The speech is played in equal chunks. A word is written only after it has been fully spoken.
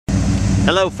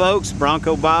Hello folks,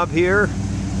 Bronco Bob here,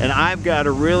 and I've got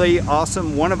a really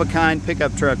awesome one-of-a-kind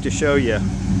pickup truck to show you.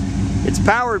 It's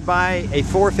powered by a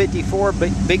 454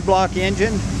 big block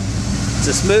engine. It's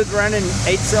a smooth running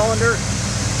 8-cylinder.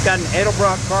 It's got an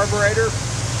Edelbrock carburetor,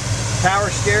 power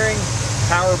steering,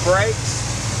 power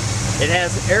brakes. It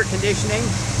has air conditioning.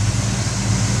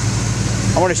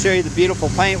 I want to show you the beautiful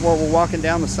paint while we're walking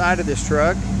down the side of this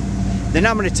truck. Then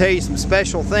I'm going to tell you some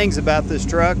special things about this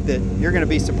truck that you're going to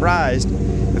be surprised.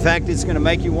 In fact, it's going to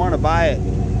make you want to buy it.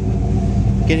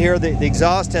 You can hear the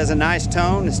exhaust has a nice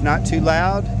tone. It's not too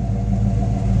loud.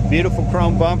 Beautiful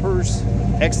chrome bumpers.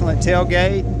 Excellent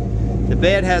tailgate. The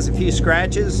bed has a few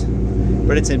scratches,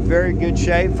 but it's in very good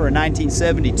shape for a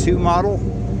 1972 model.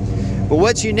 But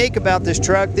what's unique about this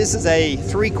truck, this is a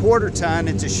 3/4 ton.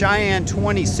 It's a Cheyenne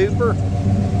 20 Super.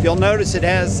 You'll notice it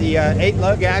has the 8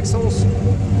 lug axles.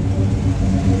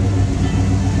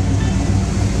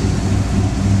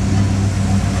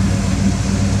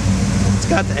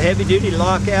 Got the heavy-duty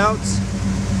lockouts,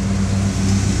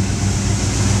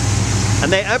 and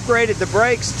they upgraded the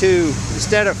brakes to,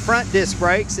 instead of front disc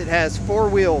brakes, it has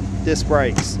 4-wheel disc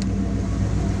brakes.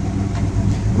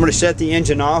 I'm going to shut the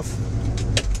engine off.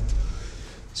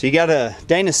 So you got a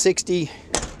Dana 60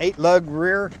 8-lug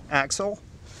rear axle.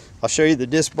 I'll show you the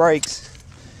disc brakes,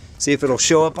 see if it'll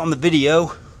show up on the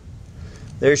video.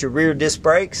 There's your rear disc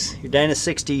brakes, your Dana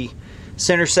 60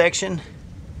 center section,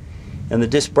 and the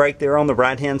disc brake there on the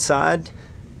right hand side.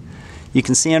 You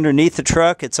can see underneath the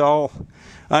truck it's all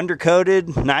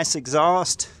undercoated, nice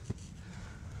exhaust.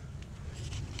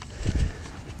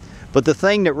 But the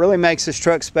thing that really makes this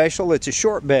truck special, it's a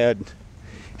short bed.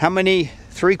 How many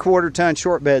 3/4 ton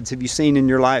short beds have you seen in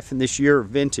your life in this year of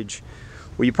vintage?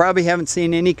 Well, you probably haven't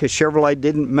seen any because Chevrolet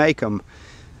didn't make them.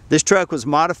 This truck was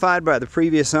modified by the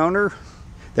previous owner.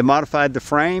 They modified the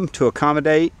frame to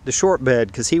accommodate the short bed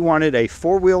because he wanted a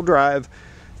 4-wheel drive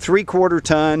 3/4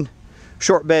 ton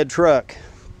short bed truck.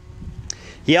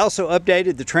 He also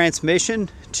updated the transmission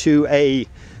to a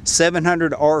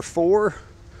 700R-4,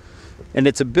 and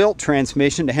it's a built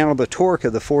transmission to handle the torque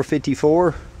of the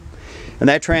 454. And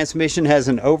that transmission has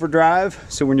an overdrive,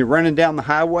 so when you're running down the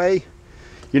highway,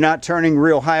 you're not turning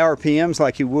real high RPMs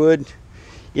like you would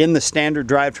in the standard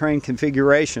drivetrain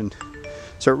configuration.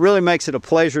 So it really makes it a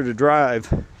pleasure to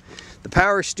drive. The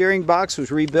power steering box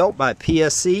was rebuilt by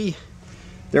PSC.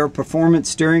 There are performance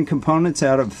steering components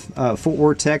out of Fort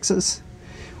Worth, Texas.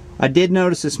 I did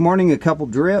notice this morning a couple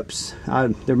drips.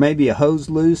 There may be a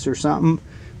hose loose or something,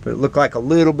 but it looked like a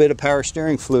little bit of power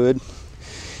steering fluid.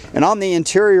 And on the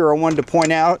interior, I wanted to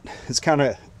point out, it's kind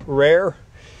of rare.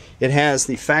 It has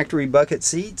the factory bucket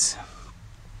seats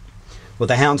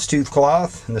with a houndstooth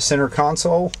cloth in the center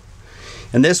console.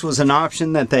 And this was an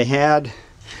option that they had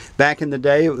back in the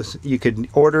day. It was, you could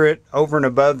order it over and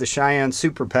above the Cheyenne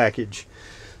Super package.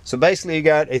 So basically you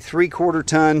got a 3/4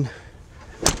 ton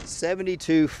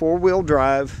 72 4-wheel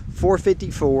drive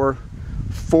 454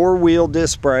 4-wheel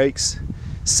disc brakes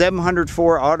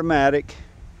 700R-4 automatic.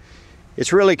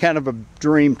 It's really kind of a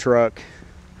dream truck.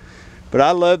 But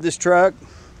I love this truck.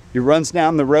 It runs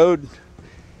down the road.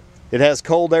 It has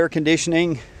cold air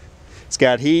conditioning. It's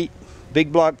got heat,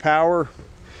 big block power.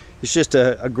 It's just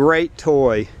a great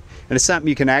toy, and it's something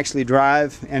you can actually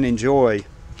drive and enjoy.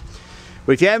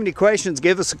 But if you have any questions,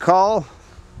 give us a call.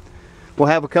 We'll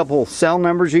have a couple cell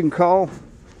numbers you can call.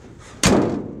 I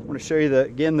want to show you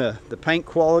again the paint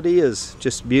quality is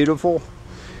just beautiful.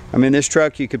 I mean, this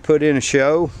truck you could put in a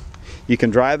show. You can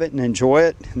drive it and enjoy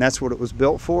it, and that's what it was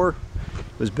built for.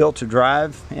 It was built to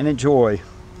drive and enjoy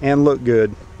and look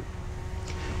good.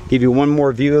 Give you one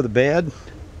more view of the bed.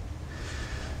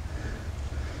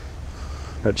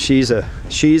 But she's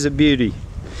a beauty.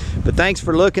 But thanks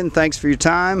for looking. Thanks for your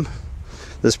time.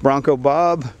 This Bronco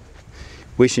Bob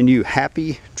wishing you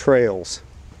happy trails.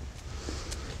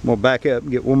 We'll back up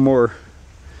and get one more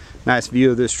nice view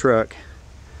of this truck.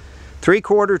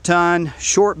 3/4 ton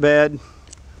short bed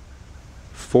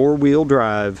 4-wheel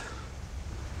drive.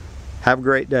 Have a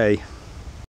great day.